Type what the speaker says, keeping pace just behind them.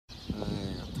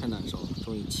太难受了，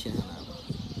终于切下来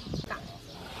了。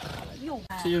又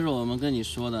这就是我们跟你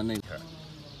说的那个。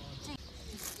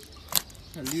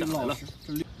这吕老师，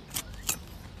这吕。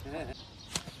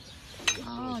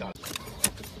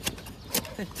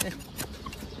嘿嘿。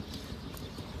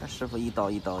这师傅一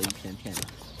刀一刀，一片片的。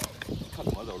看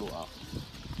怎么走路啊！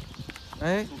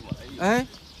哎，哎，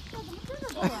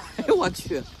哎，我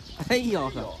去！哎呦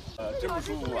呵！真不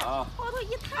舒服啊！后头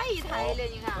一抬一抬的，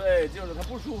你看。对，就是它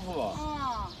不舒服。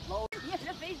也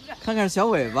是肥哥。看看小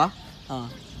尾巴啊，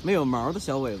没有毛的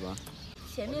小尾巴。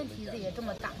前面蹄子也这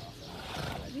么大，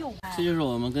又这就是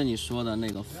我们跟你说的那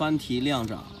个翻蹄亮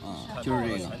掌啊，就是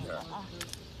这个。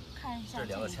看一下这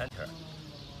两个前蹄儿。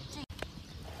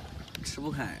吃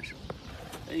不开是吧？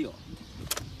哎呦，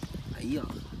哎呀，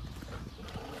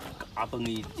嘎嘣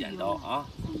一剪刀啊！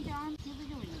中间蹄子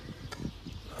就是一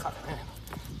看，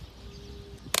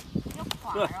这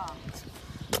宽啊！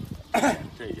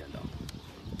这一剪刀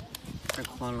太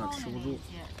宽了，吃不住。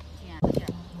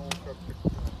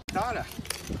大了。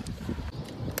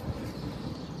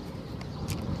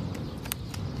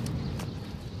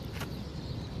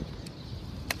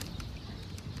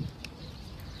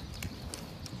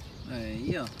哎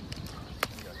呀，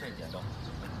这一剪刀。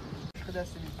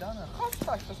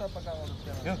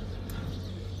行。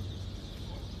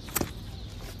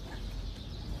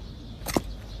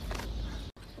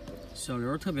小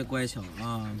刘特别乖巧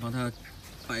啊，帮他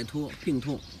摆脱病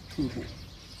痛痛苦。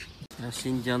那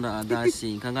新疆的阿达西，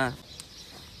你看看，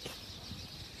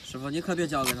师傅你可别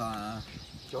交给他啊！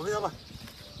交给他吧。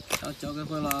交给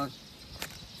会了，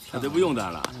他就不用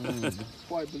咱了。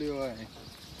坏不了哎。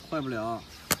坏不了。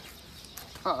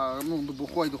他弄都不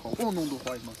坏都好，我弄都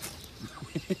坏嘛。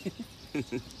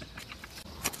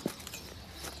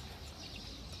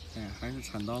哎，还是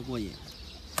铲刀过瘾。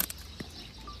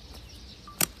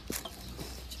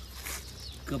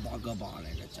咯巴咯巴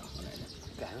来，这家伙来着。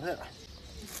赶上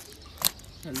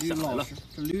了。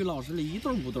这吕老师的一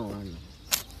动不动啊！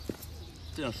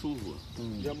这样舒服。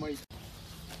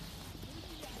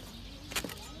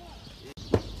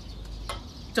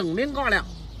整面高粱。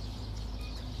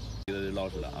鼻子老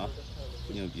实了啊，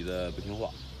不听鼻子不听话。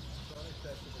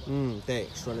对，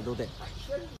说的都对。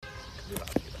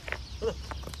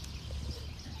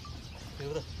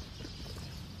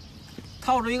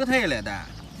套住一个腿来的。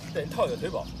对，套一个腿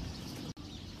包。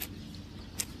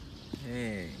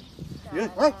哎，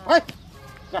哎，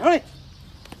赶上来，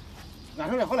赶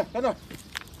上来，好嘞，在那儿。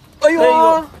哎呦，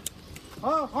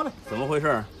好嘞。怎么回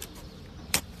事？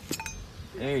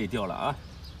哎，掉了啊！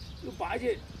又拔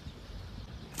去。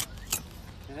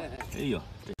哎呦，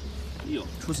哎呦，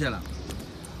出血了，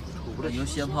有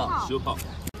血泡。血泡。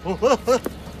回来，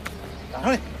赶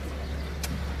上来。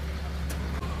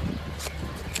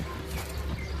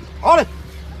好嘞。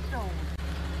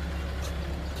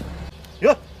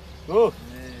行，走。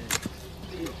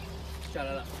下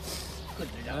来了，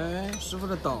哎，师傅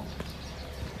的刀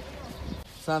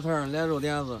，3层连肉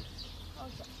垫子。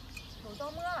手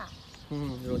刀末了。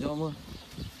肉胶末。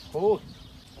好。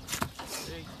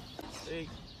哎，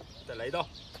再来一刀。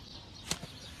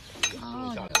下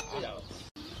来了。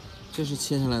这是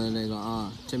切下来的这个啊，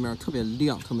这面特别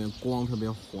亮，特别光，特别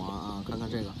滑啊！看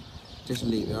看这个，这是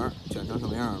里边卷成什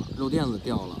么样了？肉垫子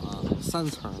掉了啊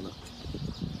，3层的。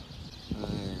哎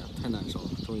呀，太难受了，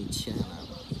终于切下来了。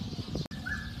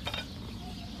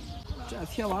这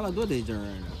切完了多得劲儿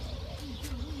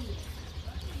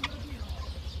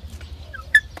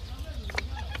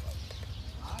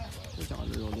啊！这家伙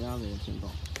这肉垫子也挺高。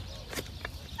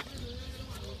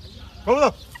走不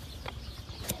走？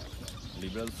里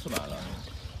边刺满了。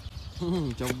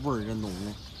这味儿真浓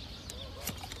呢。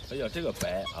哎呀，这个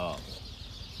白啊！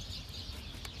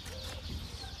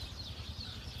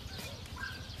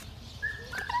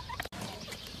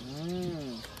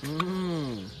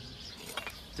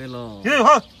对喽。行，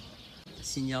好。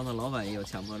新疆的老板也有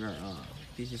强迫症啊，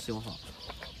必须修好。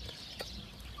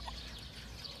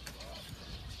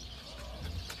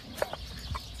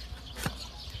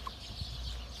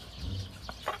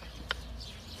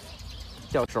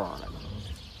掉霜了。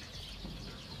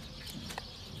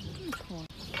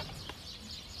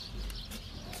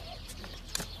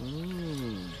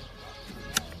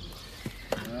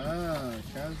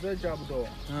现在夹不到。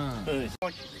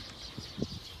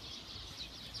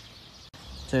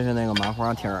这是那个麻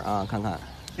花蹄儿啊，看看。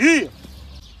咦，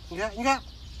你看。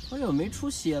哎呦，没出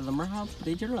蝎子门还不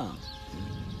得劲儿了。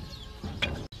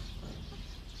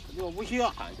这不行，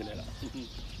弹起来了。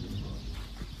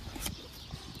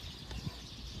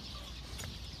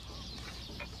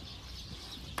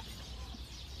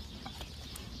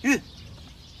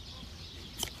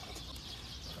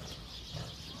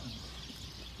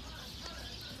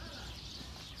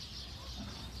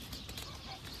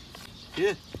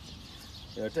皮。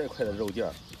这块的肉垫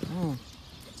儿，嗯，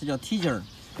这叫蹄筋儿，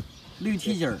驴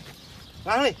蹄筋儿，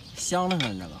拿上来。香的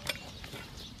很这个。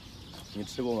你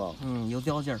吃过吗？嗯，有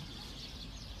嚼劲儿。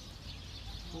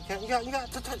你看，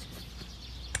它。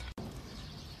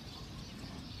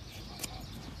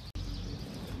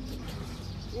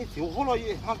你丢好了，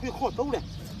还没好走了。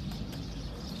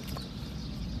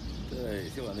对，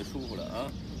就感觉舒服了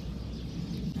啊。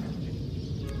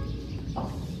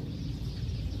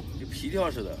跟皮条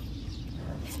似的。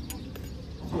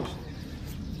就是。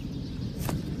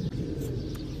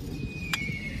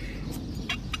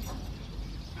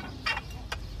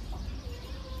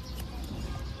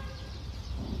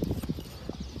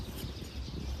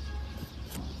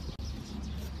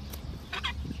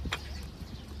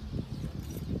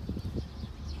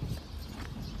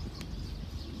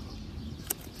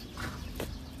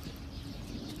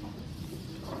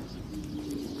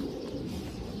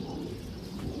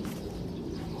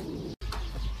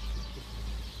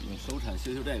用手铲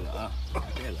修这个啊，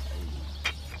这个。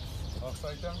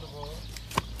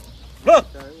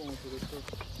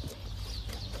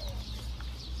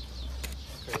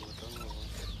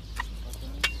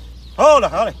好了，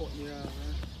好嘞。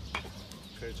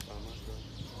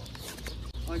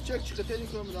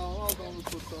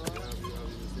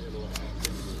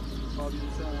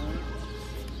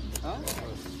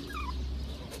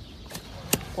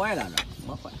坏了这，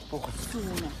没坏，不坏，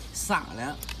撒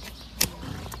了，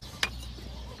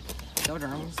小整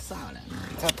撒了。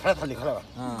他离开了吧？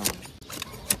嗯。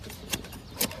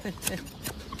嘿嘿，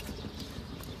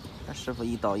他师傅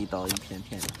一刀一刀，一片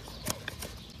片的。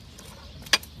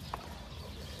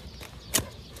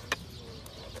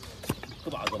咯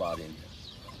巴咯巴的，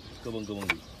咯嘣咯嘣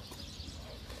的。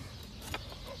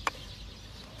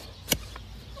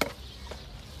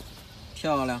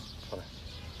漂亮，漂亮，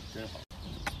真好。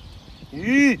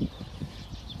鱼，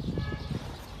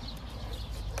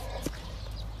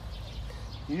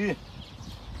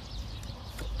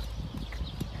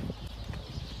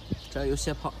这有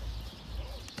蟹泡。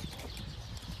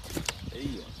哎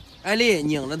呦，艾丽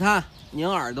拧着它，拧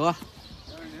耳朵，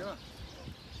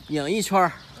拧一圈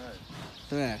儿。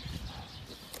对。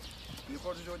一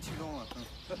会儿就启动了。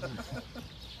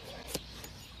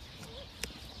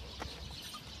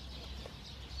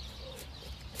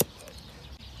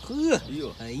呵，哎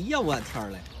呦，哎呀，我天儿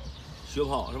嘞！血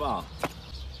泡是吧？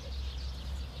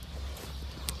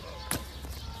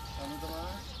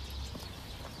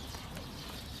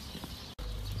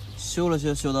修了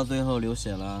修，修到最后流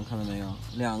血了，看到没有？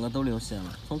两个都流血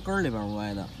了，从根儿里边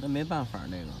歪的，那没办法，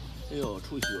这个。哎呦，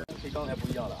出血，跟刚才不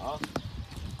一样了啊！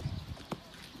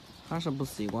还是不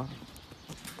习惯，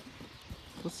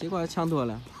不习惯强多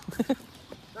了。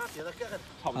那别的盖个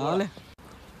差不多了。好嘞，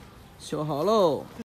修好喽。